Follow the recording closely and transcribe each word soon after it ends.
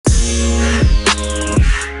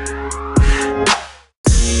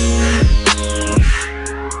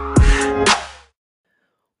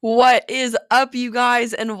What is up, you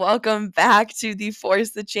guys, and welcome back to the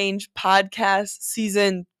Force the Change podcast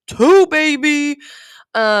season 2, baby.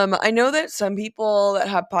 I know that some people that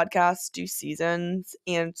have podcasts do seasons,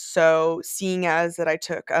 and so seeing as that I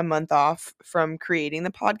took a month off from creating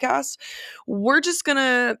the podcast, we're just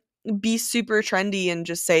gonna be super trendy and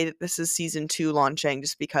just say that this is season 2 launching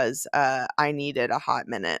just because I needed a hot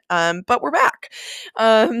minute. But we're back.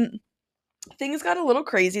 Things got a little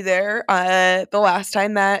crazy there. The last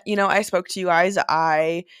time that, I spoke to you guys,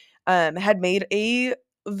 I had made a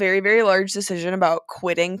very, very large decision about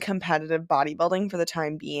quitting competitive bodybuilding for the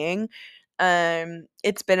time being.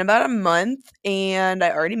 It's been about a month and I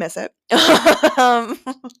already miss it. um,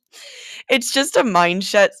 it's just a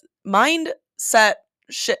mindset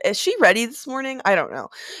shit. Is she ready this morning? I don't know.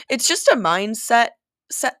 It's just a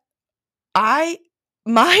set I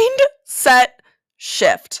mindset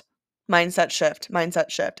shift. Mindset shift.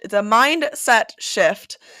 It's a mindset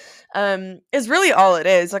shift. Is really all it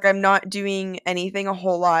is. Like, I'm not doing anything a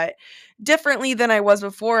whole lot differently than I was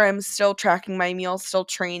before. I'm still tracking my meals, still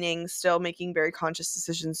training, still making very conscious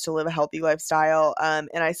decisions to live a healthy lifestyle. And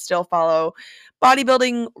I still follow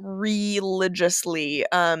bodybuilding religiously.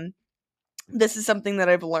 This is something that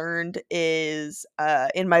I've learned is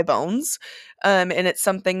in my bones. And it's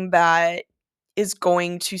something that is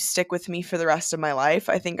going to stick with me for the rest of my life.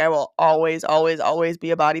 I think I will always, always, always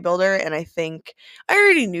be a bodybuilder. And I think I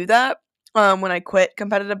already knew that when I quit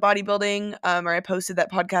competitive bodybuilding, or I posted that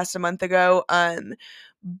podcast a month ago.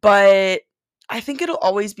 But I think it'll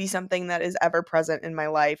always be something that is ever present in my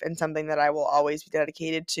life and something that I will always be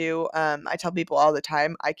dedicated to. I tell people all the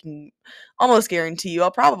time, I can almost guarantee you I'll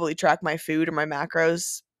probably track my food or my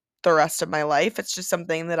macros the rest of my life. It's just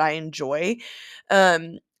something that I enjoy.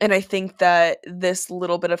 And I think that this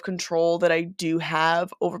little bit of control that I do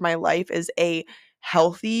have over my life is a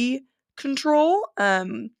healthy control.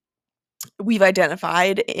 We've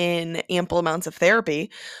identified in ample amounts of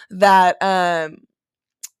therapy that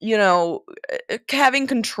having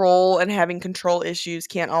control and having control issues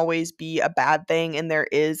can't always be a bad thing, and there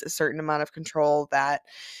is a certain amount of control that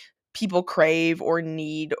people crave or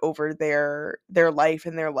need over their life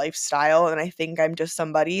and their lifestyle. And I think I'm just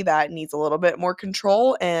somebody that needs a little bit more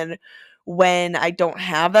control, and when I don't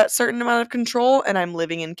have that certain amount of control and I'm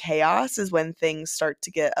living in chaos is when things start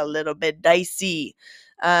to get a little bit dicey.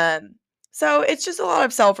 So it's just a lot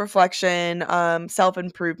of self-reflection,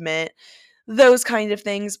 self-improvement, those kind of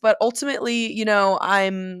things. But ultimately,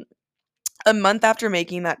 I'm a month after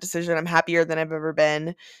making that decision. I'm happier than I've ever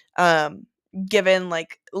been. Given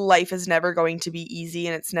like life is never going to be easy,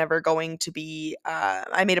 and it's never going to be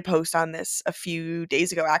I made a post on this a few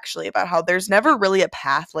days ago actually about how there's never really a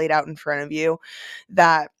path laid out in front of you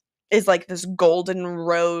that is like this golden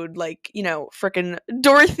road, like, freaking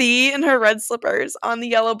Dorothy in her red slippers on the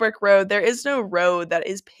yellow brick road. There is no road that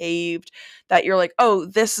is paved that you're like, oh,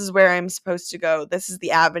 this is where I'm supposed to go. This is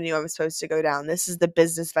the avenue I'm supposed to go down. This is the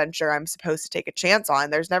business venture I'm supposed to take a chance on.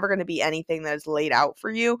 There's never going to be anything that is laid out for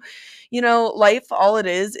you. Life, all it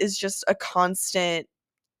is just a constant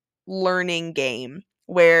learning game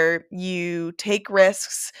where you take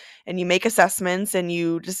risks and you make assessments and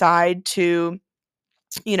you decide to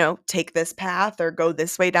take this path or go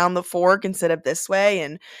this way down the fork instead of this way,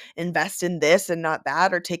 and invest in this and not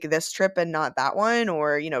that, or take this trip and not that one,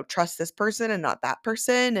 or, trust this person and not that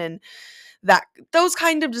person. And that those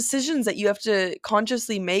kind of decisions that you have to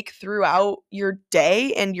consciously make throughout your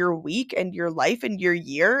day and your week and your life and your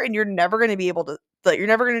year. And you're never going to be able to, like, you're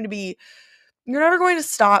never going to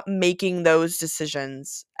stop making those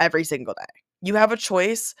decisions every single day. You have a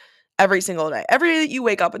choice every single day. Every day that you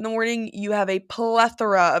wake up in the morning, you have a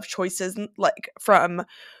plethora of choices, like from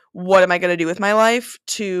what am I going to do with my life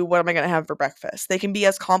to what am I going to have for breakfast. They can be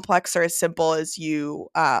as complex or as simple as you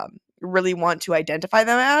really want to identify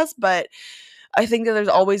them as, but I think that there's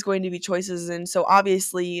always going to be choices. And so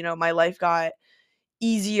obviously, my life got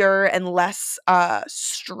easier and less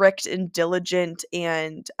strict and diligent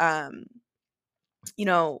and you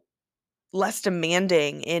know less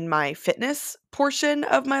demanding in my fitness portion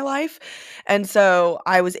of my life. And so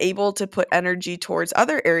I was able to put energy towards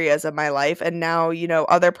other areas of my life. And now,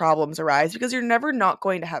 other problems arise because you're never not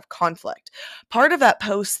going to have conflict. Part of that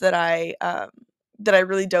post that I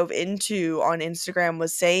really dove into on Instagram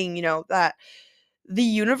was saying, that the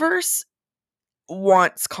universe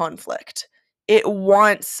wants conflict. It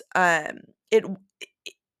wants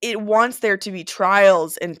it wants there to be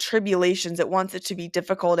trials and tribulations. It wants it to be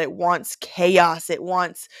difficult. It wants chaos. It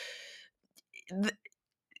wants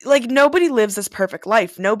like, nobody lives this perfect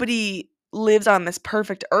life. Nobody lives on this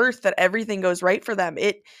perfect earth that everything goes right for them.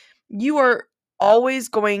 You are always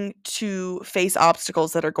going to face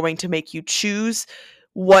obstacles that are going to make you choose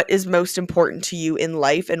what is most important to you in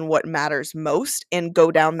life and what matters most, and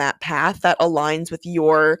go down that path that aligns with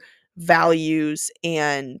your values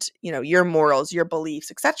and, your morals, your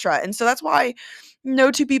beliefs, etc. And so that's why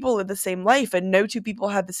no two people live the same life and no two people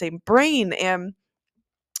have the same brain. And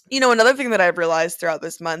another thing that I've realized throughout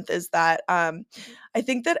this month is that I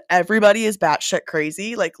think that everybody is batshit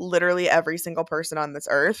crazy, like literally every single person on this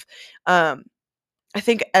earth. Um, I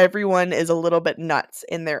think everyone is a little bit nuts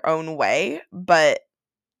in their own way, but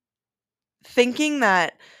thinking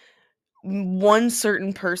that one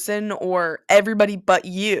certain person or everybody but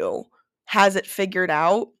you has it figured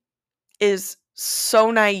out is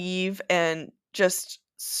so naive and just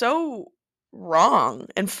so wrong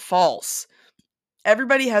and false.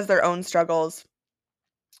 Everybody has their own struggles,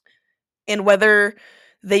 and whether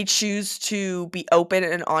they choose to be open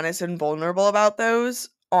and honest and vulnerable about those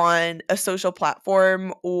on a social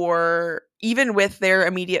platform or even with their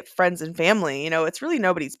immediate friends and family, it's really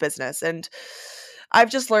nobody's business. And I've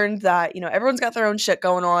just learned that, everyone's got their own shit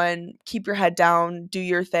going on. Keep your head down, do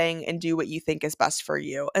your thing, and do what you think is best for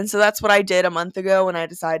you. And so that's what I did a month ago when I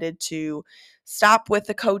decided to stop with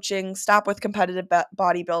the coaching, stop with competitive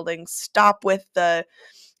bodybuilding, stop with the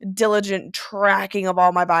diligent tracking of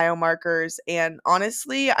all my biomarkers. And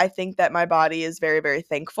honestly, I think that my body is very, very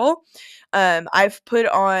thankful. I've put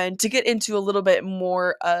on, to get into a little bit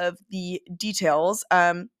more of the details,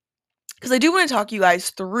 because I do want to talk you guys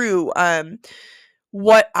through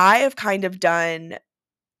what I have kind of done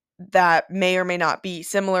that may or may not be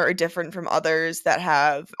similar or different from others that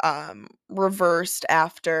have reversed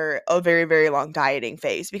after a very, very long dieting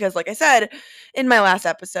phase. Because, like I said in my last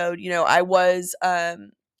episode, I was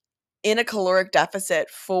in a caloric deficit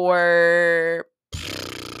for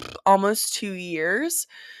almost 2 years.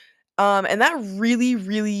 And that really,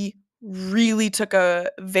 really, really took a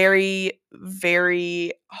very,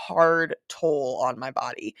 very hard toll on my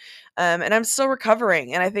body. And I'm still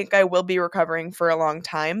recovering, and I think I will be recovering for a long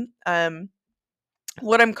time.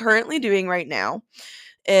 What I'm currently doing right now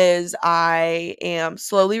is I am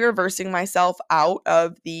slowly reversing myself out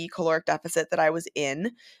of the caloric deficit that I was in.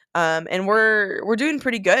 And we're doing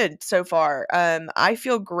pretty good so far. I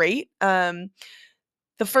feel great. The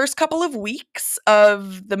first couple of weeks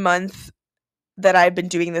of the month that I've been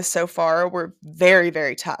doing this so far were very,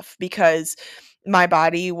 very tough because my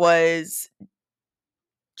body was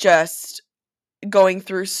just going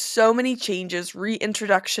through so many changes,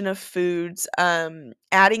 reintroduction of foods,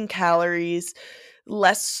 adding calories,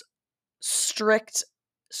 less strict.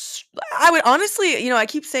 I would honestly, I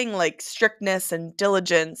keep saying like strictness and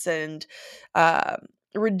diligence and um,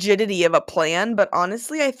 rigidity of a plan, but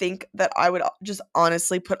honestly, I think that I would just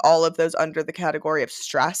honestly put all of those under the category of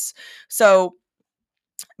stress. So,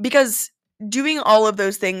 because doing all of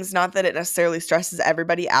those things, not that it necessarily stresses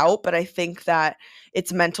everybody out, but I think that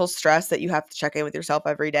it's mental stress that you have to check in with yourself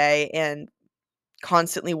every day and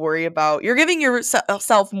constantly worry about. You're giving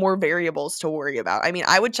yourself more variables to worry about. I mean,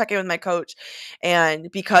 I would check in with my coach,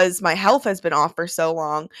 and because my health has been off for so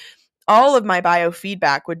long, all of my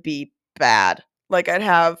biofeedback would be bad. Like, I'd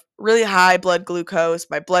have really high blood glucose.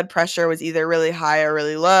 My blood pressure was either really high or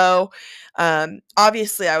really low.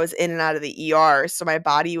 Obviously, I was in and out of the ER, so my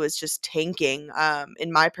body was just tanking,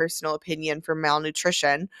 in my personal opinion, for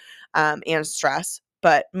malnutrition and stress,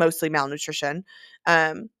 but mostly malnutrition.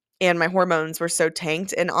 Um, and my hormones were so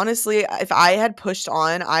tanked. And honestly, if I had pushed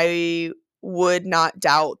on, I would not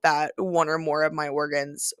doubt that one or more of my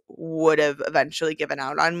organs would have eventually given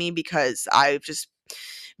out on me, because I've just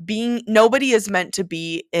nobody is meant to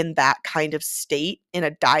be in that kind of state in a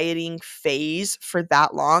dieting phase for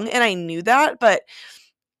that long. And I knew that, but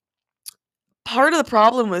part of the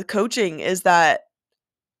problem with coaching is that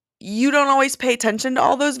you don't always pay attention to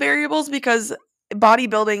all those variables, because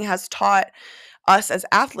bodybuilding has taught us as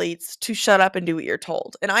athletes to shut up and do what you're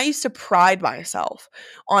told. And I used to pride myself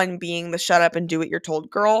on being the shut up and do what you're told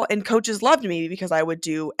girl, and coaches loved me because I would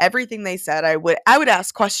do everything they said. I would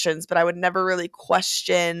ask questions, but I would never really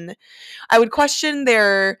question. I would question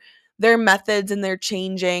their methods and their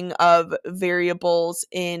changing of variables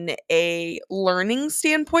in a learning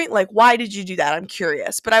standpoint. Like, why did you do that? I'm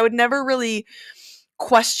curious. But I would never really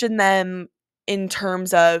question them in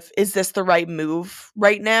terms of, is this the right move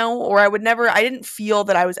right now? Or I didn't feel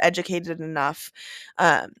that I was educated enough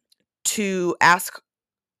um, to ask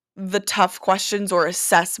the tough questions or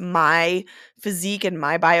assess my physique and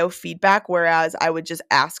my biofeedback, whereas I would just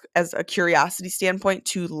ask as a curiosity standpoint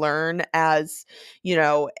to learn as,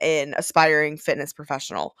 an aspiring fitness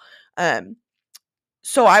professional. Um,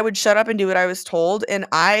 so I would shut up and do what I was told, and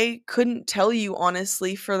I couldn't tell you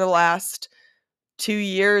honestly for the last 2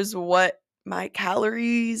 years what my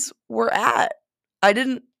calories were at. I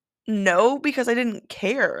didn't know because I didn't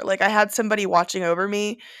care. Like, I had somebody watching over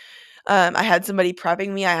me. I had somebody prepping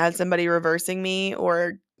me. I had somebody reversing me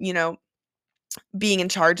or, being in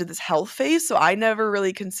charge of this health phase. So I never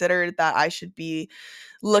really considered that I should be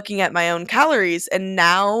looking at my own calories. And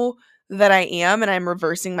now that I am and I'm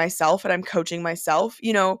reversing myself and I'm coaching myself,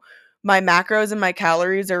 my macros and my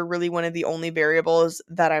calories are really one of the only variables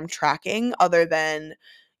that I'm tracking other than,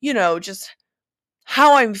 just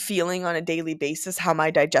how I'm feeling on a daily basis, how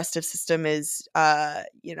my digestive system is,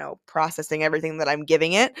 processing everything that I'm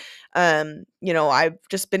giving it. I've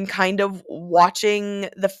just been kind of watching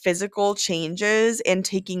the physical changes and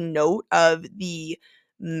taking note of the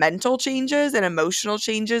mental changes and emotional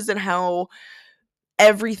changes and how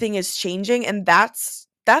everything is changing, and that's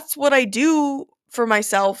what I do for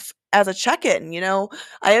myself as a check-in,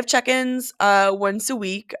 I have check-ins, once a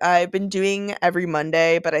week. I've been doing every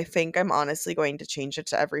Monday, but I think I'm honestly going to change it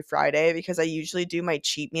to every Friday because I usually do my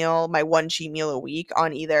cheat meal, my one cheat meal a week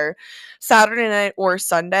on either Saturday night or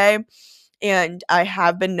Sunday, and I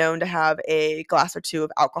have been known to have a glass or 2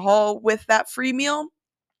 of alcohol with that free meal.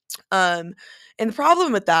 Um, and the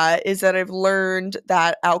problem with that is that I've learned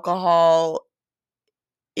that alcohol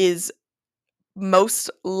is most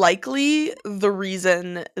likely the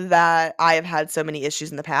reason that I have had so many issues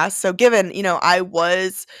in the past. So given, I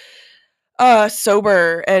was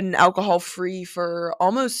sober and alcohol free for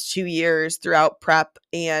almost 2 years throughout prep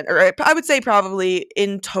I would say probably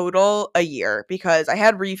in total a year because I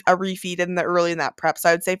had a refeed in the early in that prep. So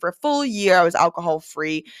I would say for a full year I was alcohol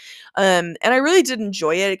free. And I really did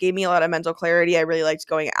enjoy it. It gave me a lot of mental clarity. I really liked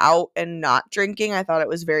going out and not drinking. I thought it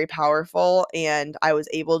was very powerful and I was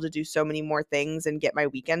able to do so many more things and get my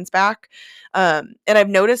weekends back. And I've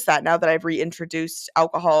noticed that now that I've reintroduced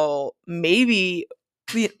alcohol, maybe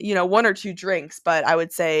 1 or 2 drinks, but I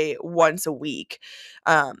would say once a week.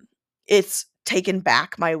 It's taken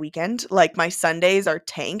back my weekend. Like, my Sundays are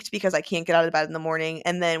tanked because I can't get out of bed in the morning,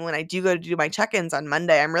 and then when I do go to do my check-ins on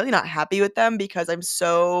Monday, I'm really not happy with them because I'm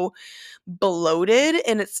so bloated,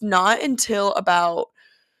 and it's not until about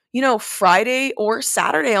Friday or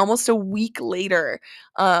Saturday, almost a week later,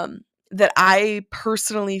 that I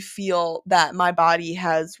personally feel that my body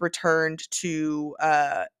has returned to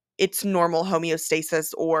its normal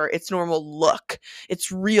homeostasis or its normal look,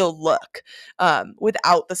 its real look,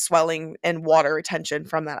 without the swelling and water retention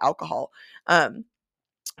from that alcohol. Um,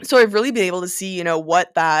 so I've really been able to see,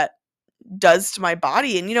 what that does to my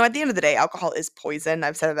body. And, at the end of the day, alcohol is poison.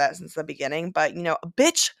 I've said that since the beginning, but, a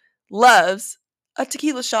bitch loves a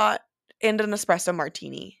tequila shot and an espresso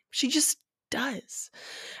martini. She just does.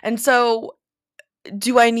 And so,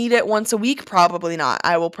 do I need it once a week? Probably not.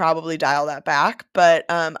 I will probably dial that back, but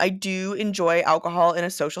I do enjoy alcohol in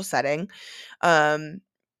a social setting. Um,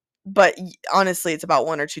 but honestly, it's about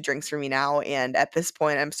 1 or 2 drinks for me now, and at this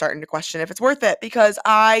point, I'm starting to question if it's worth it because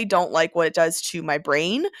I don't like what it does to my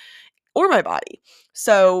brain or my body.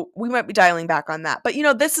 So we might be dialing back on that. But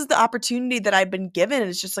this is the opportunity that I've been given.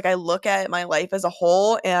 It's just like I look at my life as a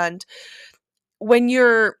whole, and when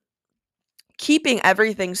you're keeping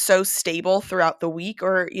everything so stable throughout the week,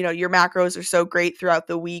 or your macros are so great throughout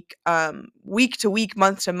the week, week to week,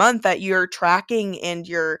 month to month, that you're tracking and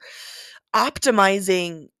you're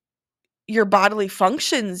optimizing your bodily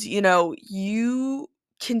functions, you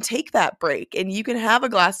can take that break and you can have a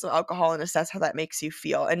glass of alcohol and assess how that makes you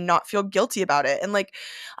feel and not feel guilty about it. And like,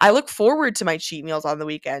 I look forward to my cheat meals on the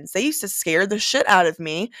weekends. They used to scare the shit out of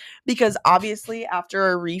me because obviously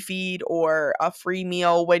after a refeed or a free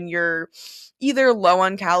meal, when you're either low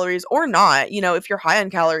on calories or not, if you're high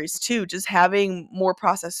on calories too, just having more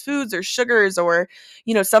processed foods or sugars or,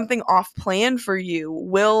 something off plan for you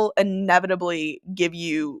will inevitably give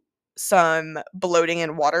you some bloating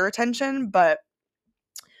and water retention. But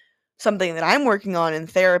something that I'm working on in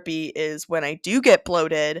therapy is when I do get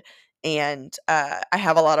bloated and I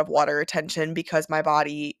have a lot of water retention because my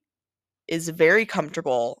body is very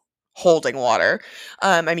comfortable holding water.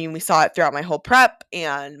 I mean, we saw it throughout my whole prep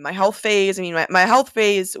and my health phase. I mean, my health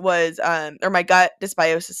phase was, or my gut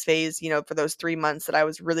dysbiosis phase, for those 3 months that I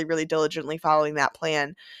was really, really diligently following that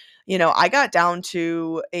plan. I got down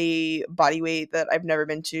to a body weight that I've never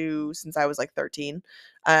been to since I was like 13.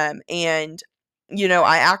 And,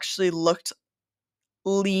 I actually looked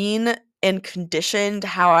lean and conditioned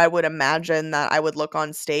how I would imagine that I would look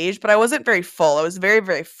on stage, but I wasn't very full. I was very,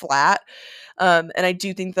 very flat. And I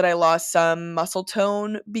do think that I lost some muscle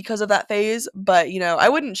tone because of that phase, but I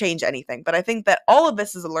wouldn't change anything. But I think that all of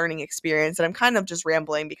this is a learning experience, and I'm kind of just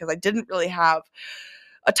rambling because I didn't really have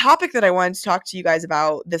a topic that I wanted to talk to you guys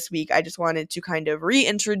about this week. I just wanted to kind of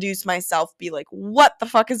reintroduce myself, be like, what the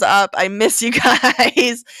fuck is up? I miss you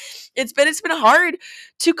guys. It's been hard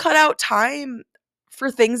to cut out time for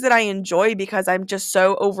things that I enjoy because I'm just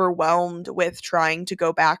so overwhelmed with trying to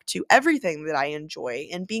go back to everything that I enjoy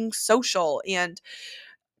and being social and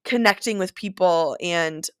connecting with people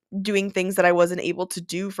and doing things that I wasn't able to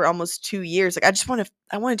do for almost 2 years. Like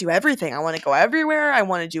I want to do everything. I want to go everywhere. I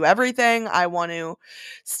want to do everything. I want to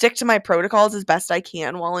stick to my protocols as best I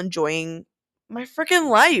can while enjoying my freaking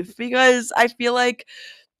life because I feel like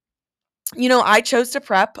I chose to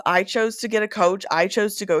prep. I chose to get a coach. I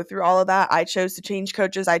chose to go through all of that. I chose to change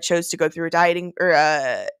coaches. I chose to go through a dieting or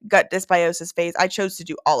a gut dysbiosis phase. I chose to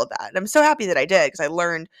do all of that. And I'm so happy that I did because I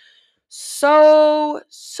learned so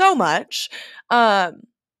much. Um,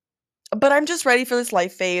 but I'm just ready for this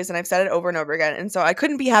life phase, and I've said it over and over again. And so I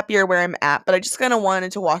couldn't be happier where I'm at, but I just kind of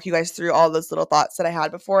wanted to walk you guys through all those little thoughts that I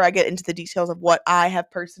had before I get into the details of what I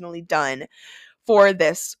have personally done for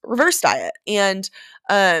this reverse diet. And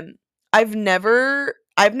um I've never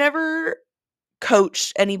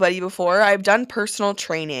coached anybody before. I've done personal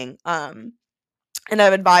training. And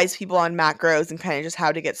I've advised people on macros and kind of just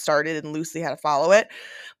how to get started and loosely how to follow it.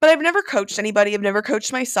 But I've never coached anybody. I've never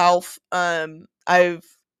coached myself. I've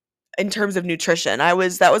in terms of nutrition. That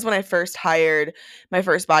was when I first hired my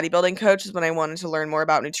first bodybuilding coach is when I wanted to learn more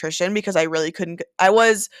about nutrition because I really couldn't I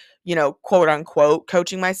was, quote unquote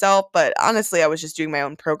coaching myself, but honestly I was just doing my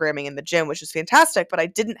own programming in the gym, which was fantastic, but I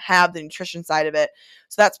didn't have the nutrition side of it.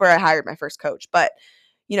 So that's where I hired my first coach. But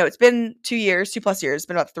it's been 2 years, 2 plus years, it's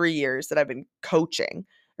been about 3 years that I've been coaching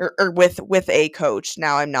or with a coach.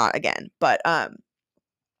 Now I'm not again. But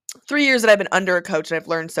 3 years that I've been under a coach and I've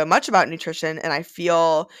learned so much about nutrition and I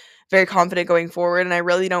feel very confident going forward and I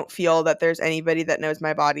really don't feel that there's anybody that knows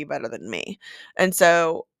my body better than me. And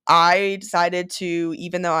so I decided to,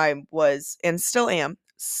 even though I was and still am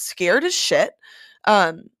scared as shit,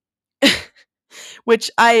 um which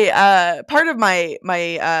I part of my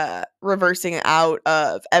reversing out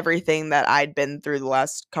of everything that I'd been through the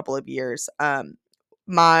last couple of years,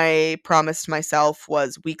 my promise to myself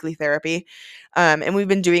was weekly therapy. And we've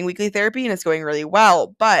been doing weekly therapy and it's going really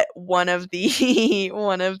well. But one of the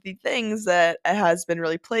one of the things that has been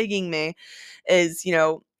really plaguing me is,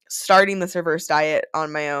 starting this reverse diet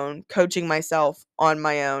on my own, coaching myself on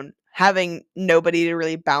my own, having nobody to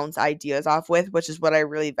really bounce ideas off with, which is what I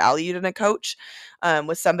really valued in a coach,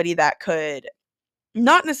 was somebody that could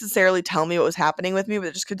not necessarily tell me what was happening with me,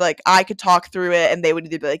 but just could I could talk through it and they would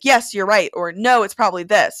either be like, yes, you're right, or no, it's probably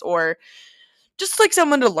this, or just like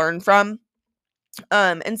someone to learn from.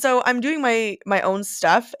 And so I'm doing my own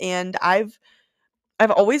stuff and I've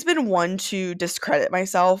always been one to discredit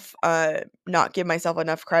myself, not give myself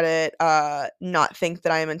enough credit, not think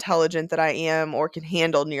that I am intelligent that I am or can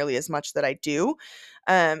handle nearly as much that I do.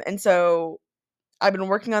 And so I've been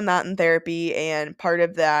working on that in therapy, and part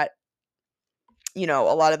of that, a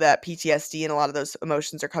lot of that PTSD and a lot of those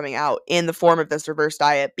emotions are coming out in the form of this reverse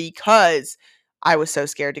diet because I was so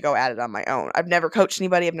scared to go at it on my own. I've never coached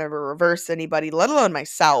anybody, I've never reversed anybody, let alone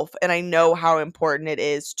myself. And I know how important it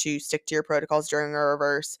is to stick to your protocols during a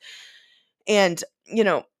reverse. And,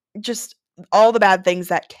 just all the bad things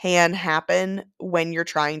that can happen when you're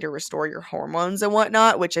trying to restore your hormones and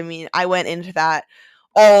whatnot, which I mean, I went into that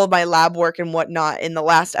all of my lab work and whatnot in the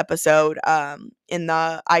last episode. In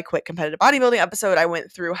the I Quit Competitive Bodybuilding episode, I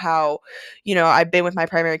went through how, I've been with my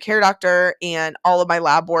primary care doctor and all of my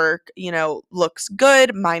lab work, looks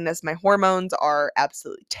good, minus my hormones are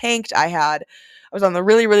absolutely tanked. I was on the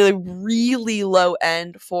really, really, really low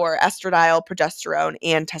end for estradiol, progesterone,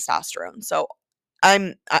 and testosterone. So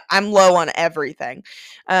I'm low on everything.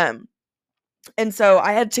 And so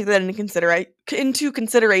I had to take that into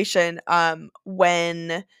consideration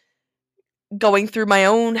when going through my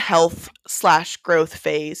own health slash growth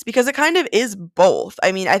phase, because it kind of is both.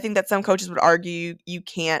 I mean, I think that some coaches would argue you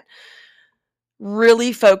can't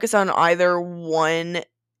really focus on either one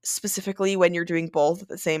specifically when you're doing both at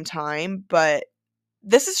the same time, but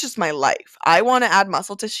this is just my life. I want to add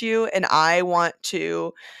muscle tissue and I want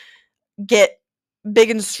to get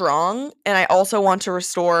big and strong, and I also want to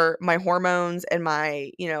restore my hormones and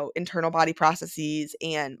my, internal body processes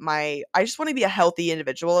and I just want to be a healthy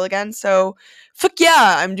individual again. So fuck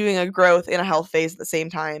yeah, I'm doing a growth and a health phase at the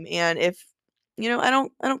same time. And if I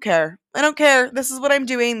don't care. I don't care. This is what I'm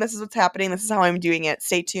doing. This is what's happening. This is how I'm doing it.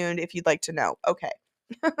 Stay tuned if you'd like to know. Okay.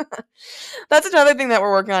 That's another thing that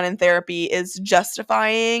we're working on in therapy is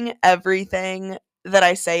justifying everything that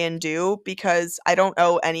I say and do, because I don't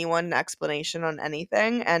owe anyone an explanation on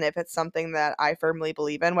anything. And if it's something that I firmly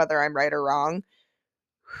believe in, whether I'm right or wrong,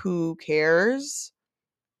 who cares?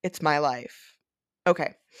 It's my life.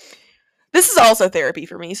 Okay. This is also therapy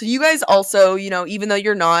for me. So you guys also, even though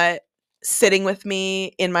you're not sitting with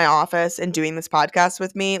me in my office and doing this podcast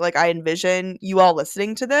with me, like I envision you all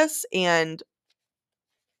listening to this and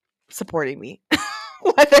supporting me,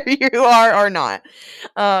 whether you are or not.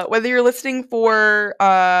 Whether you're listening for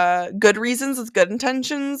good reasons with good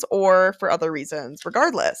intentions or for other reasons,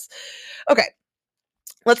 regardless. Okay,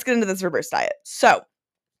 let's get into this reverse diet. So,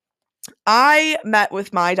 I met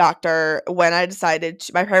with my doctor when I decided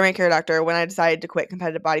to, my primary care doctor, when I decided to quit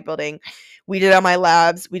competitive bodybuilding. We did all my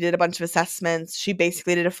labs, we did a bunch of assessments. She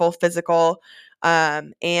basically did a full physical.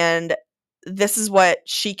 And this is what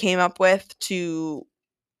she came up with to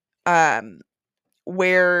um,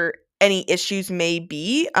 where any issues may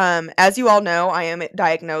be. As you all know, I am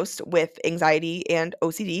diagnosed with anxiety and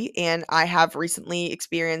OCD, and I have recently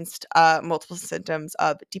experienced multiple symptoms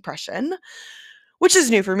of depression, which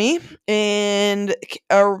is new for me. And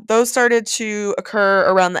those started to occur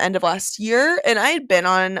around the end of last year. And I had been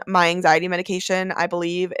on my anxiety medication. I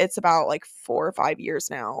believe it's about like 4 or 5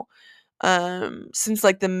 years now, since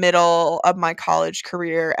like the middle of my college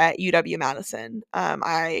career at UW-Madison.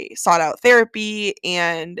 I sought out therapy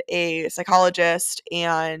and a psychologist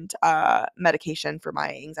and medication for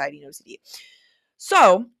my anxiety and OCD.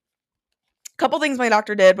 So, couple things my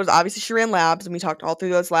doctor did was obviously she ran labs, and we talked all through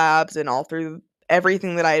those labs and all through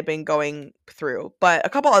everything that I had been going through. But a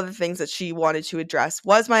couple other things that she wanted to address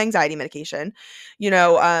was my anxiety medication.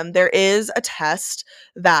 There is a test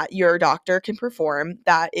that your doctor can perform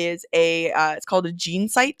that is it's called a gene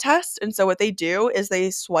site test. And so what they do is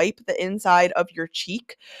they swipe the inside of your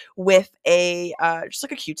cheek with a just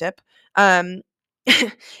like a Q-tip. Um,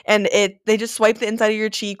 and they just swipe the inside of your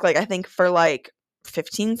cheek, like I think for like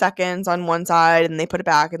 15 seconds on one side, and they put it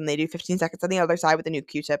back, and they do 15 seconds on the other side with a new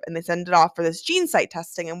Q-tip, and they send it off for this gene site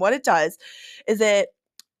testing. And what it does is it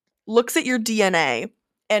looks at your DNA,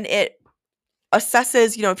 and it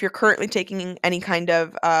assesses, if you're currently taking any kind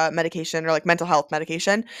of medication or like mental health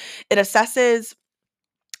medication, it assesses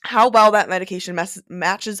how well that medication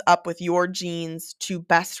matches up with your genes to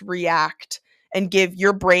best react and give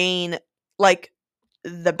your brain like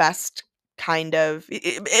the best kind of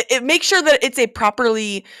it makes sure that it's a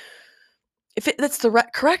properly if that's the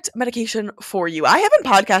correct medication for you. I haven't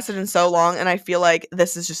podcasted in so long, and I feel like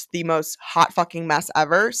this is just the most hot fucking mess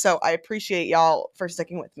ever. So I appreciate y'all for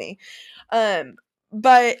sticking with me.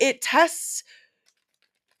 But it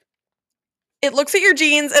looks at your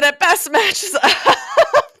genes, and it best matches up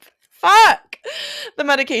fuck the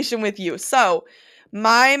medication with you. So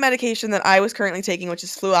my medication that I was currently taking, which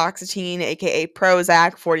is fluoxetine, aka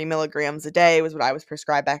Prozac, 40 milligrams a day, was what I was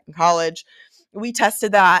prescribed back in college. We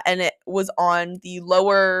tested that, and it was on the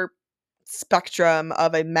lower spectrum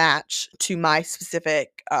of a match to my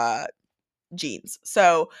specific genes.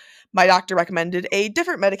 So my doctor recommended a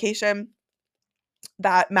different medication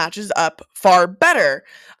that matches up far better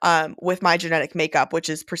with my genetic makeup, which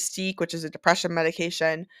is Prestique, which is a depression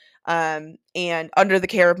medication. And under the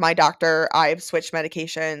care of my doctor, I've switched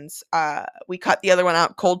medications. We cut the other one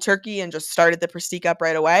out cold turkey and just started the Prestique up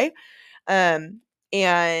right away.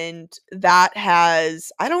 And that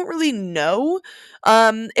I don't really know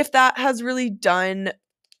if that has really done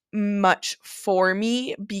much for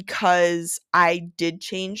me, because I did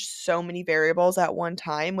change so many variables at one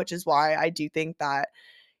time, which is why I do think that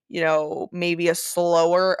maybe a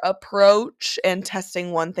slower approach and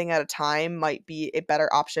testing one thing at a time might be a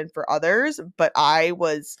better option for others. But I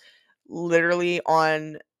was literally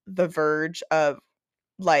on the verge of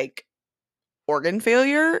like organ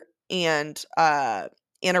failure and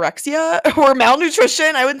anorexia or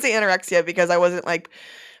malnutrition. I wouldn't say anorexia because I wasn't like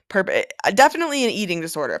definitely an eating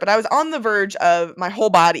disorder, but I was on the verge of my whole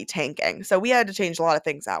body tanking. So we had to change a lot of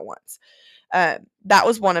things at once. That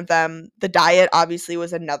was one of them. The diet obviously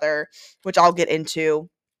was another, which I'll get into.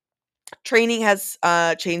 Training has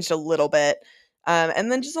changed a little bit.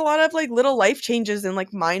 And then just a lot of like little life changes in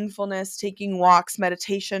like mindfulness, taking walks,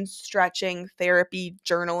 meditation, stretching, therapy,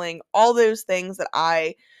 journaling, all those things that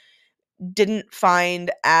I didn't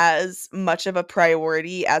find as much of a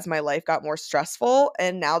priority as my life got more stressful.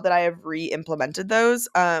 And now that I have re-implemented those,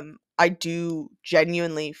 I do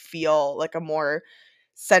genuinely feel like a more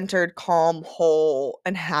centered, calm, whole,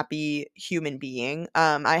 and happy human being.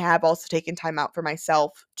 I have also taken time out for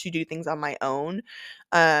myself to do things on my own,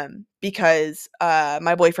 because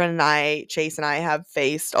my boyfriend and I, Chase and I, have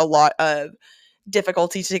faced a lot of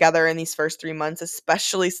difficulty together in these first 3 months,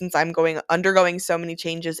 especially since I'm undergoing so many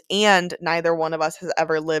changes, and neither one of us has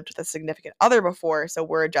ever lived with a significant other before, so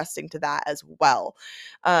we're adjusting to that as well.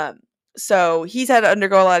 So he's had to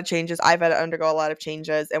undergo a lot of changes. I've had to undergo a lot of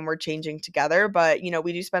changes, and we're changing together. But,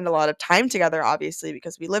 we do spend a lot of time together, obviously,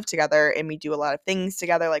 because we live together and we do a lot of things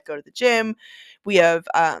together, like go to the gym. We have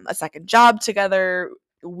a second job together.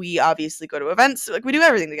 We obviously go to events. Like, we do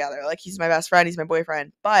everything together. Like, he's my best friend, he's my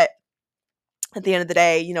boyfriend. But at the end of the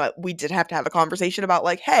day, we did have to have a conversation about,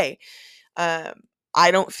 like, hey, um,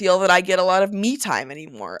 I don't feel that I get a lot of me time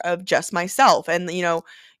anymore of just myself. And,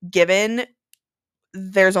 given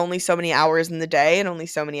there's only so many hours in the day and only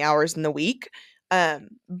so many hours in the week. Um,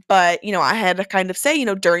 but, I had to kind of say,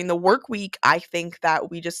 during the work week, I think that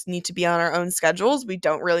we just need to be on our own schedules. We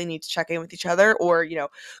don't really need to check in with each other or,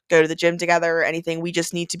 go to the gym together or anything. We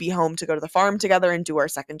just need to be home to go to the farm together and do our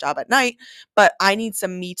second job at night. But I need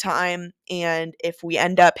some me time. And if we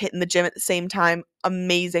end up hitting the gym at the same time,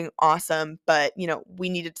 amazing, awesome. But, we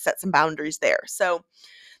needed to set some boundaries there. So,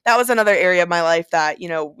 that was another area of my life that,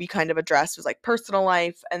 we kind of addressed was like personal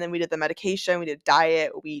life. And then we did the medication, we did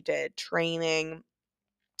diet, we did training,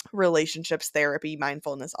 relationships, therapy,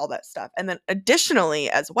 mindfulness, all that stuff. And then additionally,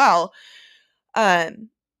 as well, um,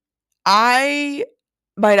 I,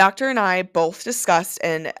 my doctor and I both discussed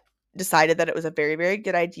and decided that it was a very, very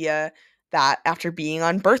good idea that after being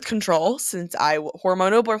on birth control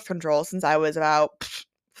hormonal birth control since I was about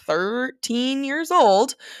 13 years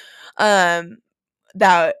old, um,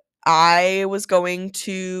 that I was going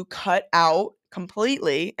to cut out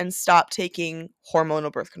completely and stop taking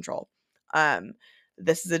hormonal birth control. Um,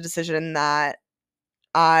 this is a decision that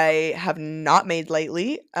I have not made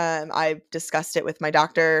lately. I've discussed it with my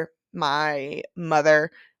doctor, my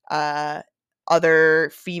mother, uh,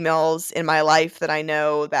 other females in my life that I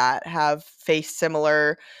know that have faced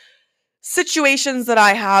similar situations that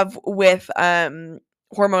I have with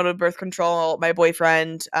hormonal birth control, my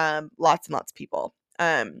boyfriend, lots and lots of people.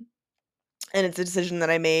 And it's a decision that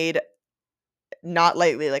I made not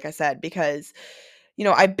lately, like I said, because,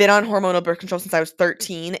 I've been on hormonal birth control since I was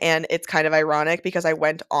 13, and it's kind of ironic because I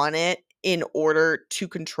went on it in order to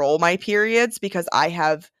control my periods because I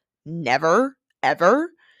have never, ever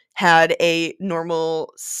had a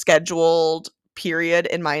normal scheduled period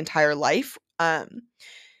in my entire life.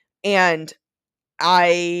 And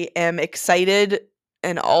I am excited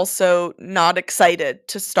and also not excited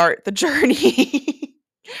to start the journey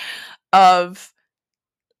of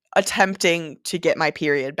attempting to get my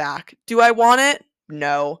period back. Do I want it?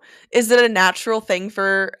 No. Is it a natural thing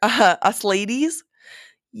for us ladies?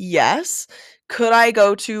 Yes. Could I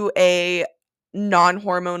go to a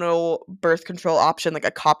non-hormonal birth control option like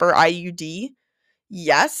a copper IUD?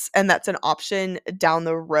 Yes, and that's an option down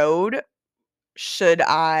the road should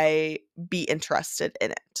I be interested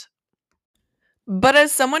in it. But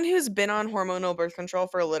as someone who's been on hormonal birth control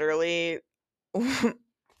for literally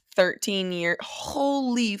 13 years.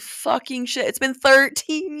 Holy fucking shit. It's been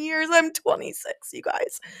 13 years. I'm 26, you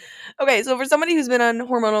guys. Okay, so for somebody who's been on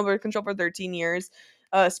hormonal birth control for 13 years,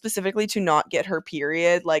 specifically to not get her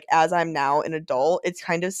period, like as I'm now an adult, it's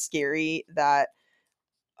kind of scary that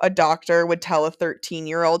a doctor would tell a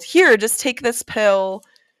 13-year-old, here, just take this pill,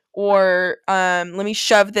 or let me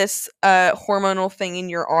shove this hormonal thing in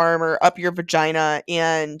your arm or up your vagina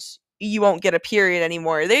and you won't get a period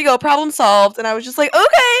anymore. There you go, problem solved. And I was just like,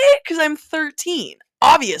 okay, because I'm 13,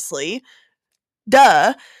 obviously,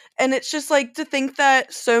 duh. And it's just like to think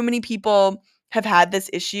that so many people have had this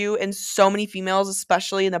issue and so many females,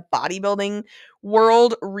 especially in the bodybuilding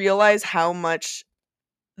world, realize how much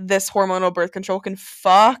this hormonal birth control can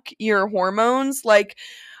fuck your hormones. Like,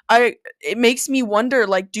 it makes me wonder,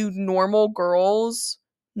 like, do normal girls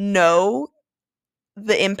know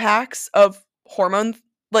the impacts of hormone,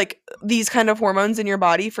 like these kind of hormones in your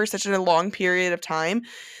body for such a long period of time?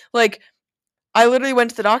 Like, I literally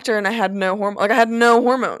went to the doctor and I had no I had no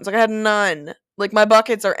hormones. Like, I had none. Like, my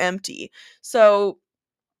buckets are empty. So,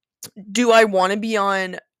 do I want to be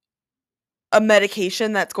on a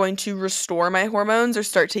medication that's going to restore my hormones or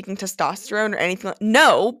start taking testosterone or anything?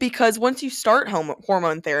 No, because once you start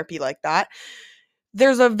hormone therapy like that,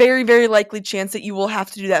 there's a very, very likely chance that you will have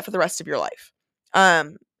to do that for the rest of your life.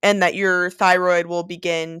 And that your thyroid will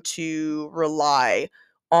begin to rely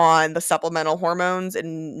on the supplemental hormones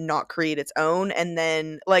and not create its own. And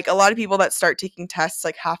then, like, a lot of people that start taking tests,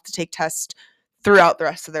 like, have to take tests throughout the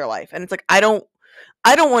rest of their life. And it's like, I don't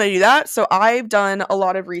want to do that. So I've done a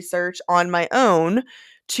lot of research on my own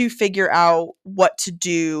to figure out what to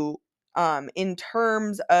do in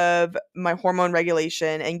terms of my hormone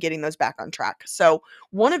regulation and getting those back on track. So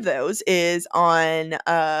one of those is on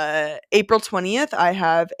April 20th. I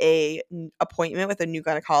have an appointment with a new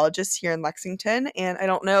gynecologist here in Lexington, and I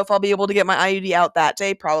don't know if I'll be able to get my IUD out that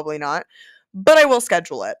day. Probably not, but I will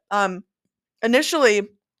schedule it. Initially,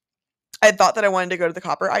 I thought that I wanted to go to the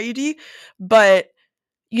copper IUD, but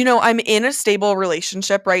I'm in a stable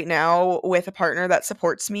relationship right now with a partner that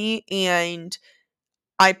supports me, and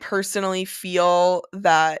I personally feel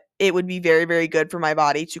that it would be very, very good for my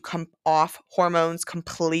body to come off hormones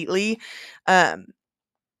completely, um,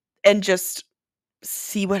 and just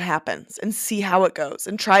see what happens and see how it goes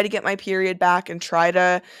and try to get my period back and try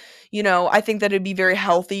to, I think that it'd be very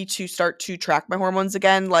healthy to start to track my hormones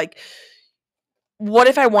again. Like, what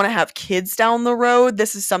if I want to have kids down the road?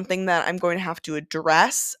 This is something that I'm going to have to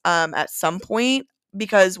address at some point,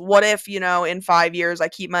 because what if, in 5 years I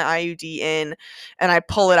keep my IUD in and I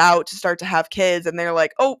pull it out to start to have kids and they're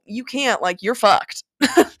like, oh, you can't, like, you're fucked.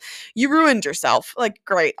 You ruined yourself. Like,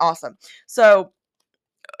 great, awesome. So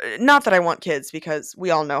not that I want kids, because we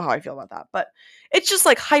all know how I feel about that, but it's just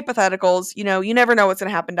like hypotheticals, you never know what's going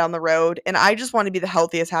to happen down the road. And I just want to be the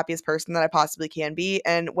healthiest, happiest person that I possibly can be.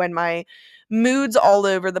 And when my mood's all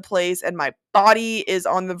over the place and my body is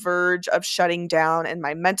on the verge of shutting down and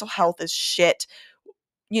my mental health is shit,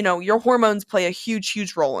 your hormones play a huge,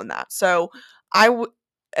 huge role in that. So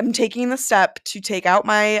am taking the step to take out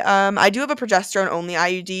my I do have a progesterone only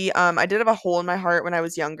IUD. I did have a hole in my heart when I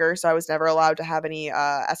was younger, so I was never allowed to have any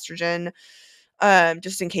estrogen,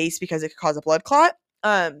 just in case, because it could cause a blood clot.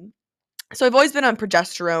 So I've always been on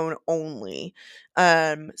progesterone only.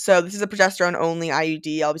 So this is a progesterone only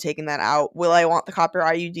IUD. I'll be taking that out. Will I want the copper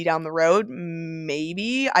IUD down the road?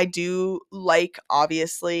 Maybe. I do like,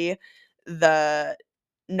 obviously, the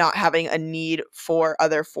not having a need for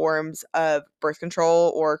other forms of birth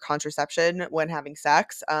control or contraception when having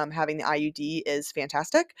sex. Having the IUD is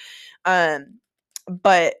fantastic.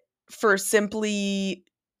 But for simply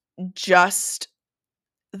just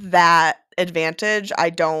that advantage, I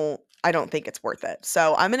don't think it's worth it.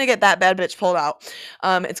 So I'm gonna get that bad bitch pulled out.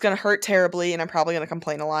 It's gonna hurt terribly, and I'm probably gonna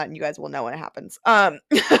complain a lot, and you guys will know when it happens.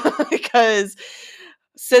 Because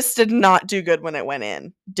cis did not do good when it went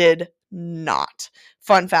in. Did not.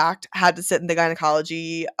 Fun fact, had to sit in the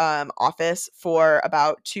gynecology office for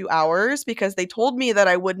about 2 hours because they told me that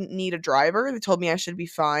I wouldn't need a driver. They told me I should be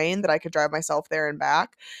fine, that I could drive myself there and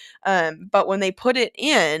back. But when they put it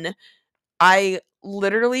in, I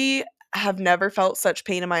literally have never felt such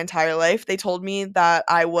pain in my entire life. They told me that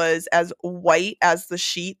I was as white as the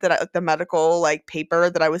sheet the medical, like, paper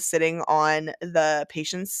that I was sitting on the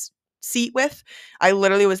patient's seat with. I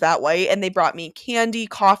literally was that white, and they brought me candy,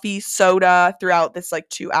 coffee, soda throughout this, like,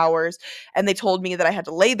 2 hours, and they told me that I had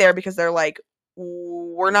to lay there because they're like,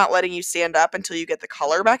 "We're not letting you stand up until you get the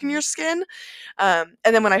color back in your skin." And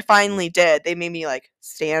then when I finally did, they made me, like,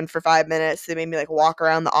 stand for 5 minutes. They made me, like, walk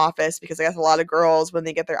around the office, because I guess a lot of girls, when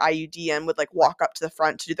they get their IUD in, would, like, walk up to the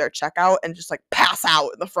front to do their checkout and just, like, pass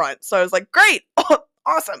out in the front. So I was like, "Great.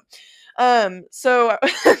 Awesome." So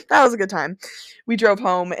that was a good time. We drove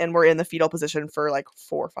home and were in the fetal position for, like,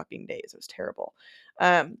 4 fucking days. It was terrible.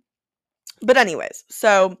 Um, but anyways,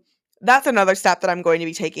 so that's another step that I'm going to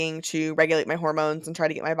be taking to regulate my hormones and try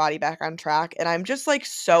to get my body back on track, and I'm just, like,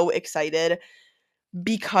 so excited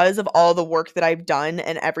because of all the work that I've done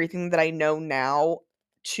and everything that I know now,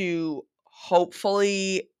 to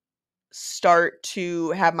hopefully start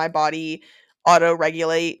to have my body auto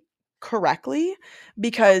regulate correctly.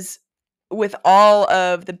 Because with all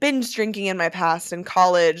of the binge drinking in my past in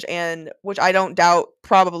college, and which I don't doubt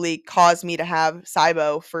probably caused me to have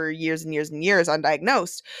SIBO for years and years and years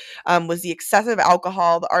undiagnosed, was the excessive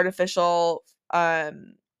alcohol, the artificial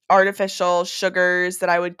sugars that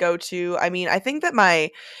I would go to. I mean, I think that my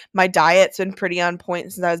diet's been pretty on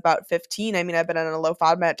point since I was about 15. I mean, I've been on a low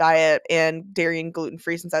FODMAP diet and dairy and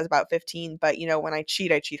gluten-free since I was about 15, but when I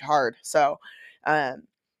cheat hard. So, um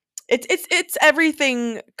it's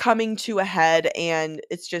everything coming to a head, and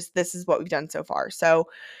it's just, this is what we've done so far. So,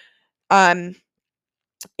 um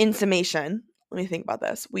in summation, let me think about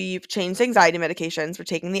this. We've changed anxiety medications. We're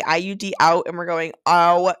taking the IUD out, and we're going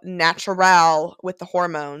au natural with the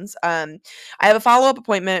hormones. I have a follow-up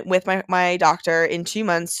appointment with my doctor in 2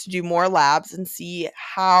 months to do more labs and see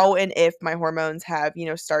how and if my hormones have,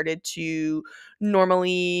 started to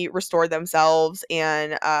normally restore themselves,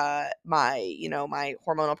 and my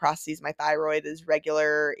hormonal processes, my thyroid is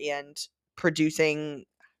regular and producing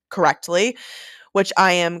correctly, which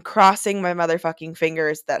I am crossing my motherfucking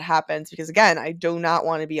fingers that happens, because, again, I do not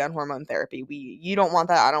want to be on hormone therapy. You don't want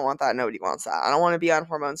that. I don't want that. Nobody wants that. I don't want to be on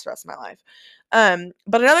hormones the rest of my life.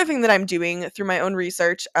 But another thing that I'm doing through my own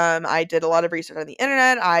research, I did a lot of research on the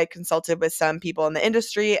internet. I consulted with some people in the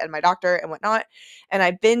industry and my doctor and whatnot. And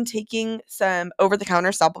I've been taking some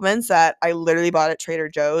over-the-counter supplements that I literally bought at Trader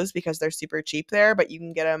Joe's because they're super cheap there, but you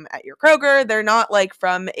can get them at your Kroger. They're not, like,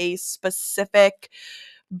 from a specific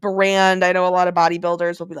brand. I know a lot of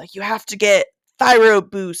bodybuilders will be like, you have to get thyroid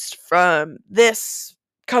boost from this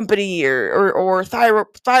company or thyroid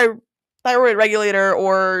regulator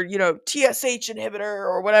or, TSH inhibitor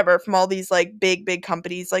or whatever from all these like big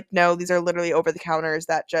companies. Like, no, these are literally over the counters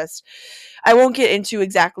that just, I won't get into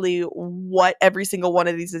exactly what every single one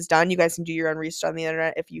of these is done. You guys can do your own research on the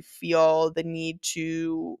internet if you feel the need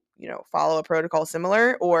to, follow a protocol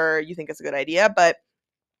similar or you think it's a good idea. But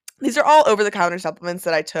these are all over the counter supplements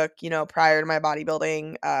that I took, prior to my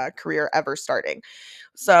bodybuilding career ever starting.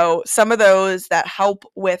 So, some of those that help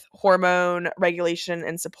with hormone regulation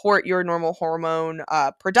and support your normal hormone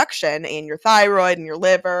production and your thyroid and your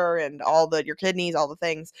liver and your kidneys, all the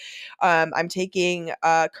things. I'm taking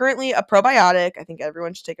currently a probiotic. I think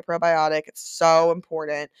everyone should take a probiotic. It's so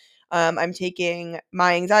important. I'm taking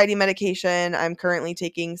my anxiety medication. I'm currently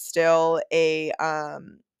taking still a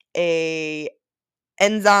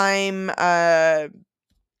enzyme,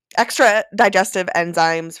 extra digestive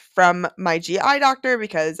enzymes from my GI doctor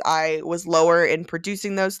because I was lower in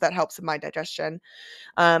producing those. So that helps with my digestion.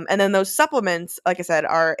 And then those supplements, like I said,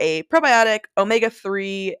 are a probiotic,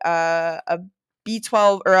 omega-3, a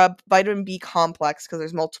B12 or a vitamin B complex because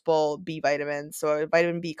there's multiple B vitamins. So a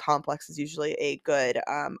vitamin B complex is usually a good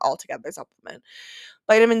altogether supplement.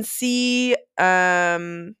 Vitamin C,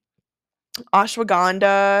 ashwagandha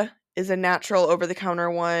is a natural over-the-counter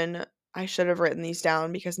one. I should have written these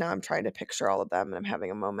down because now I'm trying to picture all of them and I'm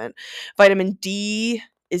having a moment. Vitamin D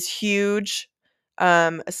is huge,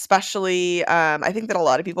 especially, I think that a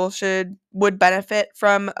lot of people would benefit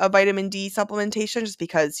from a vitamin D supplementation just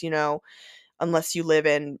because, unless you live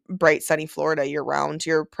in bright, sunny Florida year-round,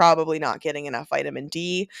 you're probably not getting enough vitamin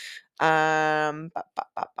D. And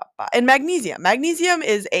magnesium. Magnesium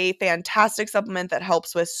is a fantastic supplement that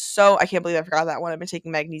helps with I can't believe I forgot that one. I've been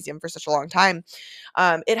taking magnesium for such a long time.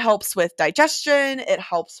 It helps with digestion. It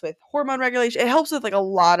helps with hormone regulation. It helps with like a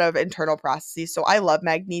lot of internal processes. So I love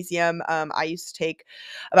magnesium. I used to take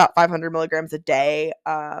about 500 milligrams a day.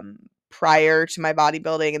 Prior to my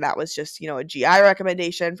bodybuilding, and that was just a GI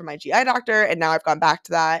recommendation from my GI doctor, and now I've gone back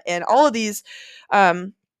to that. And all of these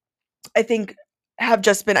I think have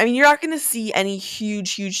just been, I mean, you're not going to see any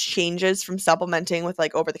huge changes from supplementing with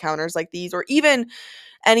like over the counters like these, or even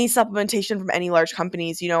any supplementation from any large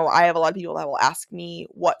companies. I have a lot of people that will ask me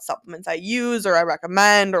what supplements I use or I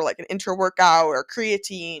recommend, or like an intra workout or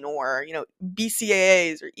creatine or,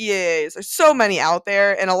 BCAAs or EAAs. There's so many out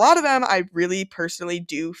there. And a lot of them I really personally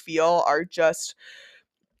do feel are just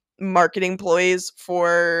marketing ploys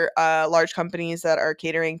for large companies that are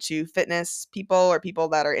catering to fitness people or people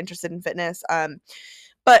that are interested in fitness.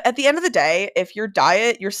 But at the end of the day, if your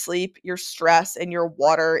diet, your sleep, your stress, and your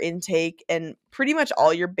water intake, and pretty much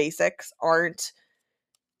all your basics aren't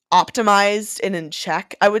optimized and in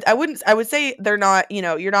check, I would say they're not,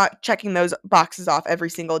 you're not checking those boxes off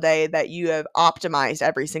every single day that you have optimized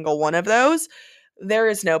every single one of those. There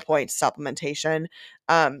is no point to supplementation.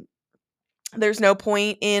 There's no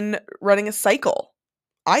point in running a cycle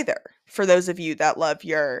either for those of you that love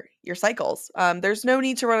your cycles. There's no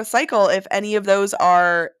need to run a cycle if any of those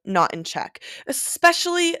are not in check,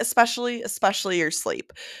 especially your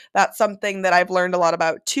sleep. That's something that I've learned a lot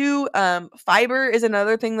about too. Fiber is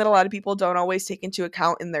another thing that a lot of people don't always take into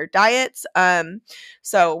account in their diets.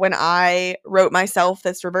 So when I wrote myself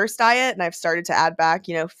this reverse diet and I've started to add back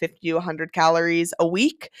 50 to 100 calories a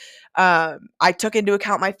week, I took into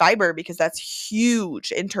account my fiber because that's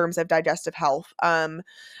huge in terms of digestive health.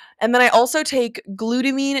 And then I also take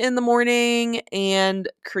glutamine in the morning and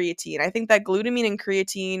creatine. I think that glutamine and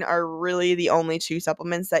creatine are really the only two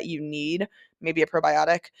supplements that you need, maybe a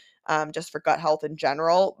probiotic, just for gut health in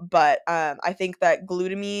general. But I think that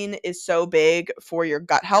glutamine is so big for your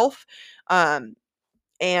gut health. And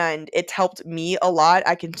it's helped me a lot.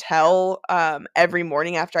 I can tell every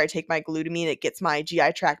morning after I take my glutamine, it gets my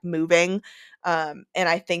GI tract moving. And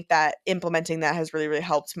I think that implementing that has really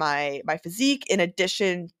helped my physique in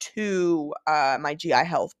addition to my GI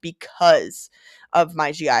health. Because of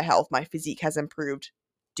my GI health, my physique has improved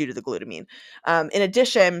due to the glutamine. In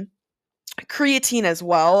addition, creatine as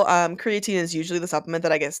well. Creatine is usually the supplement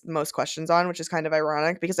that I get the most questions on, which is kind of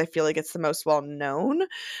ironic because I feel like it's the most well known.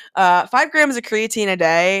 5 grams of creatine a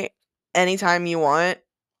day, anytime you want.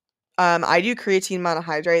 I do creatine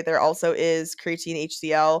monohydrate. There also is creatine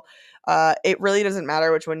HCl. It really doesn't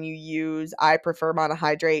matter which one you use. I prefer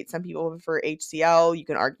monohydrate. Some people prefer HCl. You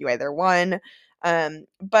can argue either one.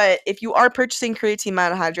 But if you are purchasing creatine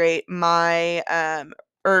monohydrate,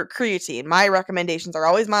 or creatine, my recommendations are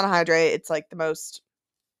always monohydrate. It's like the most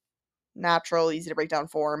natural, easy to break down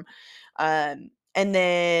form. And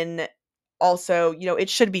then also, it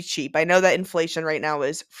should be cheap. I know that inflation right now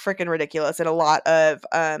is freaking ridiculous, and a lot of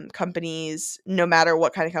companies, no matter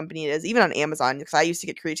what kind of company it is, even on Amazon, because I used to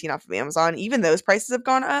get creatine off of Amazon, even those prices have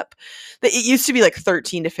gone up. It used to be like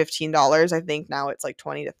 $13 to $15. I think now it's like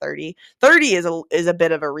 20 to 30. 30 is a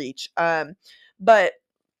bit of a reach. But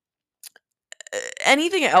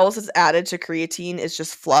anything else that's added to creatine is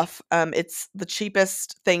just fluff. It's the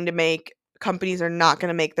cheapest thing to make. Companies are not going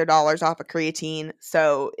to make their dollars off of creatine,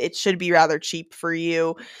 so it should be rather cheap for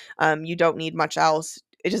you. You don't need much else.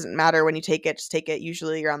 It doesn't matter when you take it, just take it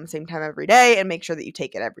usually around the same time every day and make sure that you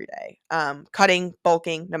take it every day. Cutting,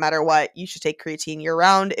 bulking, no matter what, you should take creatine year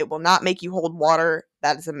round. It will not make you hold water.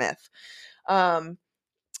 That is a myth.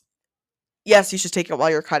 Yes, you should take it while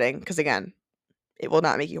you're cutting because, again, it will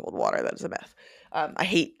not make you hold water. That is a myth. I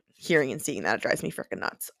hate hearing and seeing that. It drives me freaking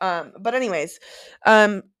nuts. But anyways,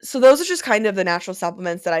 so those are just kind of the natural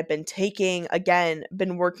supplements that I've been taking. Again,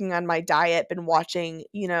 been working on my diet, been watching,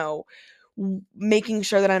 making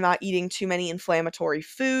sure that I'm not eating too many inflammatory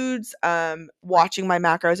foods, watching my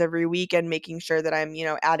macros every week and making sure that I'm,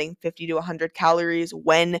 adding 50 to 100 calories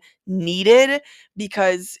when needed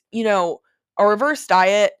because, a reverse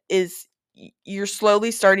diet is you're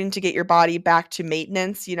slowly starting to get your body back to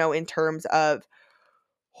maintenance, in terms of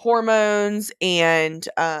hormones and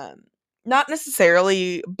not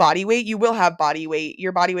necessarily body weight. You will have body weight.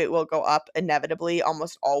 Your body weight will go up inevitably,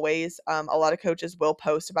 almost always. A lot of coaches will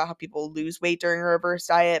post about how people lose weight during a reverse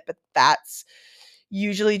diet, but that's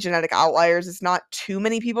usually genetic outliers. It's not too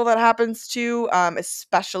many people that happens to,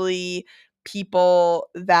 especially people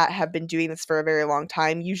that have been doing this for a very long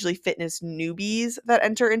time, usually fitness newbies that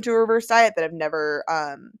enter into a reverse diet that have never,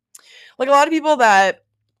 like a lot of people that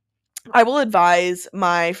I will advise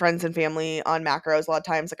my friends and family on macros a lot of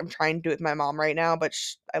times. Like I'm trying to do it with my mom right now, but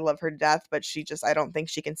I love her to death, but I don't think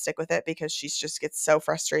she can stick with it because she just gets so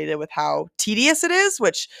frustrated with how tedious it is,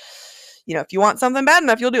 which, if you want something bad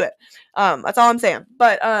enough, you'll do it. That's all I'm saying.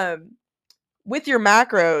 But with your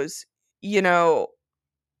macros, you know,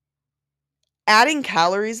 adding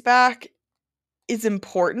calories back is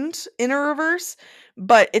important in a reverse,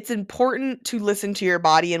 but it's important to listen to your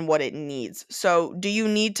body and what it needs. So, do you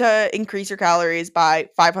need to increase your calories by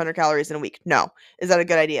 500 calories in a week? No. Is that a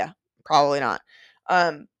good idea? Probably not.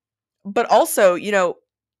 But also,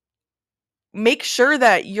 make sure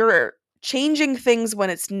that you're changing things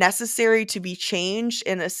when it's necessary to be changed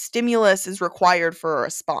and a stimulus is required for a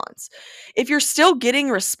response. If you're still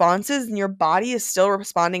getting responses and your body is still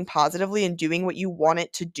responding positively and doing what you want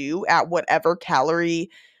it to do at whatever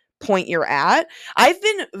calorie point you're at. I've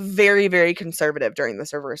been very, very conservative during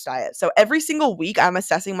this reverse diet. So every single week I'm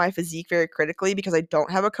assessing my physique very critically because I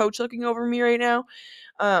don't have a coach looking over me right now.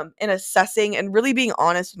 And assessing and really being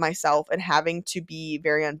honest with myself and having to be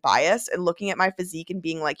very unbiased and looking at my physique and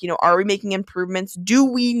being like, are we making improvements? Do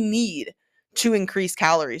we need to increase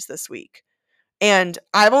calories this week? And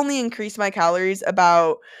I've only increased my calories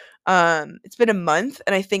about it's been a month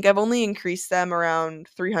and I think I've only increased them around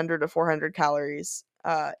 300 to 400 calories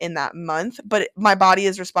in that month, but my body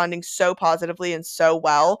is responding so positively and so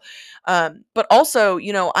well. But also,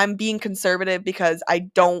 I'm being conservative because I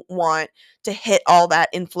don't want to hit all that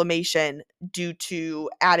inflammation due to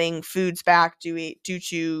adding foods back due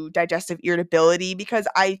to digestive irritability because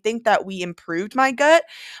I think that we improved my gut,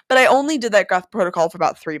 but I only did that gut protocol for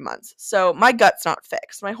about 3 months. So my gut's not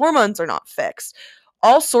fixed. My hormones are not fixed.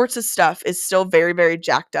 All sorts of stuff is still very, very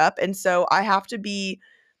jacked up. And so I have to be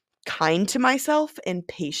kind to myself and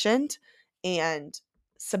patient and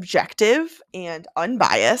subjective and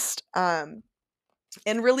unbiased, and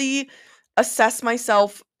really assess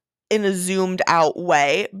myself in a zoomed out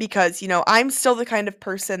way because, I'm still the kind of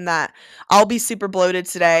person that I'll be super bloated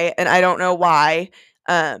today and I don't know why.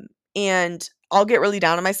 And I'll get really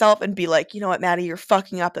down on myself and be like, you know what, Maddie, you're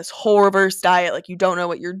fucking up this whole reverse diet. Like, you don't know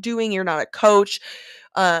what you're doing. You're not a coach.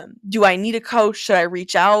 Do I need a coach? Should I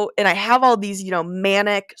reach out? And I have all these,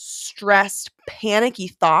 manic, stressed, panicky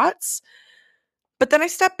thoughts. But then I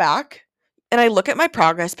step back and I look at my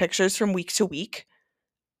progress pictures from week to week.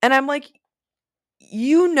 And I'm like,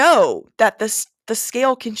 that the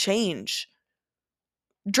scale can change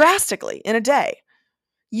drastically in a day.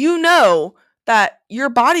 That your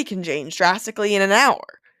body can change drastically in an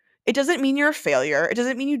hour. It doesn't mean you're a failure. It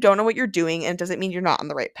doesn't mean you don't know what you're doing. And it doesn't mean you're not on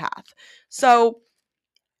the right path. So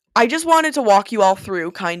I just wanted to walk you all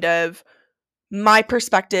through kind of my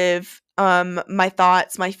perspective, my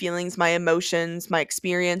thoughts, my feelings, my emotions, my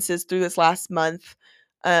experiences through this last month.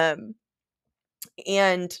 Um,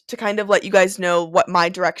 and to kind of let you guys know what my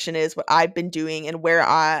direction is, what I've been doing, and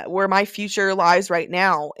where my future lies right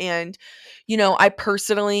now. And I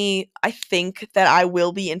personally, I think that I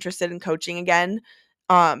will be interested in coaching again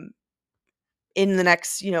um in the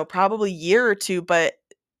next, probably year or two, but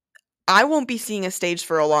I won't be seeing a stage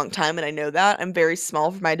for a long time, and I know that. I'm very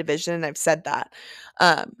small for my division, and I've said that.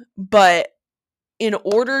 But in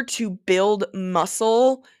order to build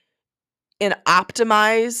muscle and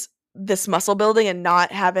optimize this muscle building and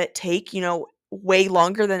not have it take, way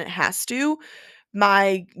longer than it has to,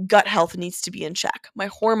 my gut health needs to be in check. My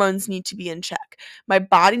hormones need to be in check. My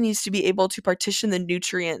body needs to be able to partition the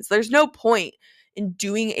nutrients. There's no point in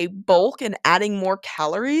doing a bulk and adding more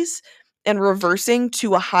calories and reversing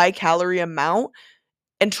to a high calorie amount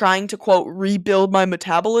and trying to quote rebuild my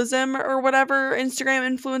metabolism or whatever Instagram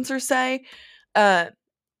influencers say. Uh,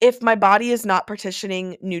 if my body is not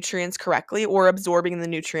partitioning nutrients correctly or absorbing the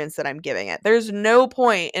nutrients that I'm giving it, there's no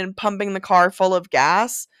point in pumping the car full of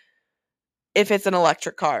gas if it's an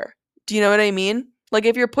electric car. Do you know what I mean? Like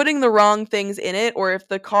if you're putting the wrong things in it, or if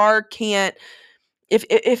the car can't,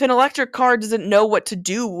 if an electric car doesn't know what to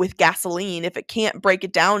do with gasoline, if it can't break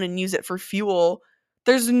it down and use it for fuel,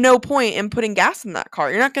 there's no point in putting gas in that car.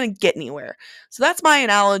 You're not going to get anywhere. So that's my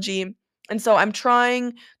analogy. And so I'm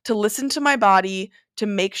trying to listen to my body to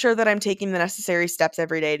make sure that I'm taking the necessary steps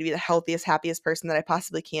every day to be the healthiest, happiest person that I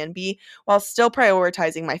possibly can be, while still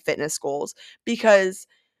prioritizing my fitness goals, because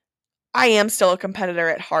I am still a competitor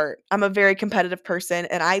at heart. I'm a very competitive person,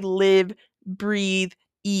 and I live, breathe,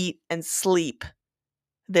 eat, and sleep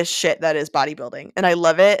this shit that is bodybuilding. And I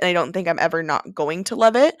love it, and I don't think I'm ever not going to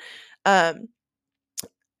love it. Um,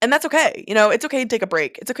 and that's okay. It's okay to take a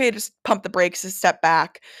break. It's okay to just pump the brakes, to step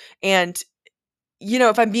back. And,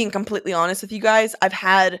 if I'm being completely honest with you guys, I've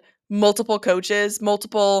had multiple coaches,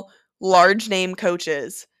 multiple large name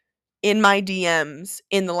coaches in my DMs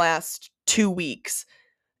in the last 2 weeks.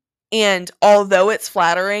 And although it's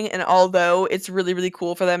flattering, and although it's really, really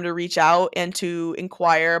cool for them to reach out and to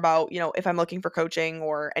inquire about, if I'm looking for coaching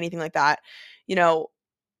or anything like that, you know,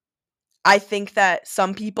 I think that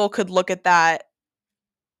some people could look at that,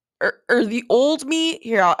 or the old me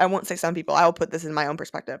here. I won't say some people. I will put this in my own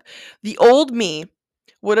perspective. The old me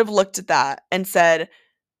would have looked at that and said,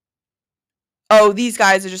 "Oh, these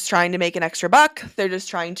guys are just trying to make an extra buck. They're just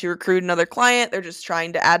trying to recruit another client. They're just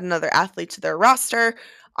trying to add another athlete to their roster.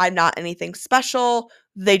 I'm not anything special.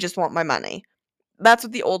 They just want my money." That's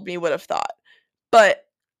what the old me would have thought. But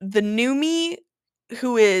the new me,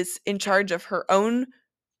 who is in charge of her own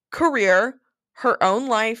career, her own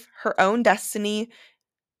life, her own destiny,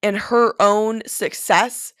 and her own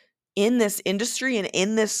success in this industry and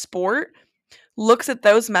in this sport, looks at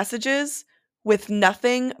those messages with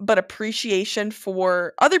nothing but appreciation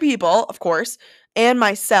for other people, of course, and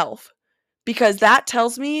myself, because that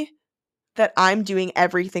tells me that I'm doing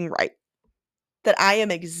everything right, that I am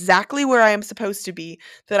exactly where I am supposed to be,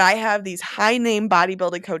 that I have these high name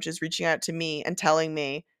bodybuilding coaches reaching out to me and telling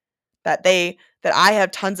me that I have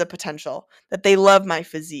tons of potential, that they love my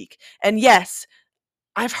physique. And yes,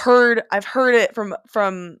 I've heard it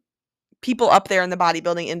from people up there in the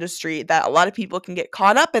bodybuilding industry, that a lot of people can get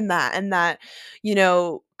caught up in that, and that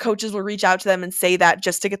coaches will reach out to them and say that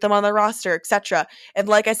just to get them on the roster, etc. And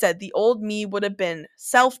like I said, the old me would have been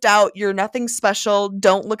self-doubt, you're nothing special,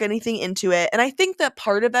 don't look anything into it. And I think that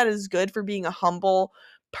part of that is good for being a humble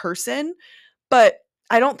person, but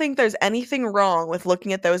I don't think there's anything wrong with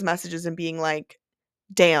looking at those messages and being like,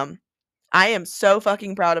 damn, I am so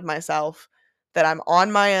fucking proud of myself that I'm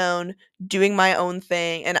on my own, doing my own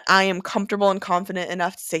thing, and I am comfortable and confident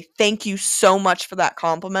enough to say thank you so much for that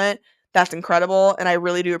compliment. That's incredible, and I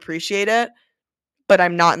really do appreciate it, but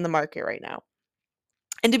I'm not in the market right now.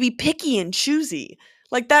 And to be picky and choosy,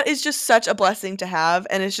 like, that is just such a blessing to have,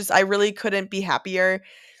 and it's just, I really couldn't be happier.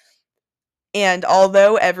 And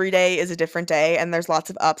although every day is a different day, and there's lots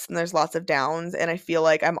of ups and there's lots of downs, and I feel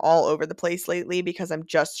like I'm all over the place lately because I'm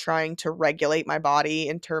just trying to regulate my body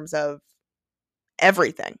in terms of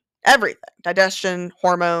everything, everything, digestion,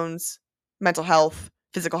 hormones, mental health,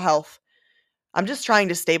 physical health. I'm just trying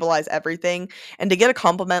to stabilize everything. And to get a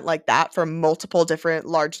compliment like that from multiple different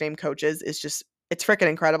large name coaches is just, it's freaking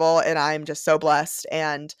incredible. And I'm just so blessed.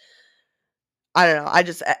 And I don't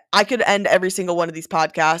know. I could end every single one of these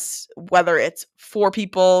podcasts, whether it's 4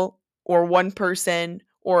 people or 1 person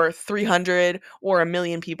or 300 or a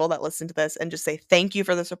million people that listen to this, and just say thank you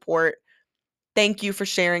for the support. Thank you for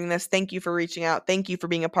sharing this. Thank you for reaching out. Thank you for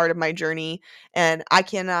being a part of my journey. And I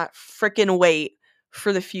cannot freaking wait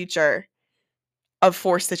for the future of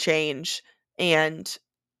Force to Change and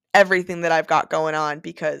everything that I've got going on,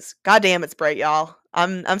 because goddamn, it's bright, y'all.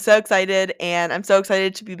 I'm so excited, and I'm so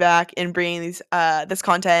excited to be back and bringing these this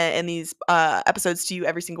content and these episodes to you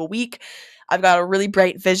every single week. I've got a really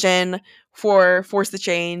bright vision for Force the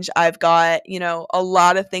Change. I've got, a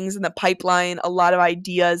lot of things in the pipeline, a lot of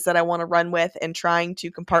ideas that I want to run with, and trying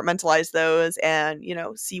to compartmentalize those and,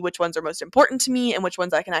 see which ones are most important to me and which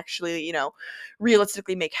ones I can actually,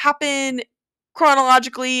 realistically make happen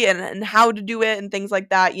chronologically, and how to do it and things like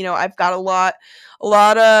that. I've got a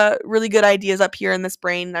lot of really good ideas up here in this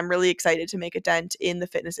brain, and I'm really excited to make a dent in the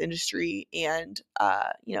fitness industry and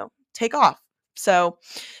take off. So,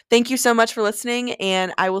 thank you so much for listening,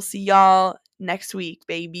 and I will see y'all next week,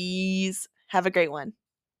 babies. Have a great one.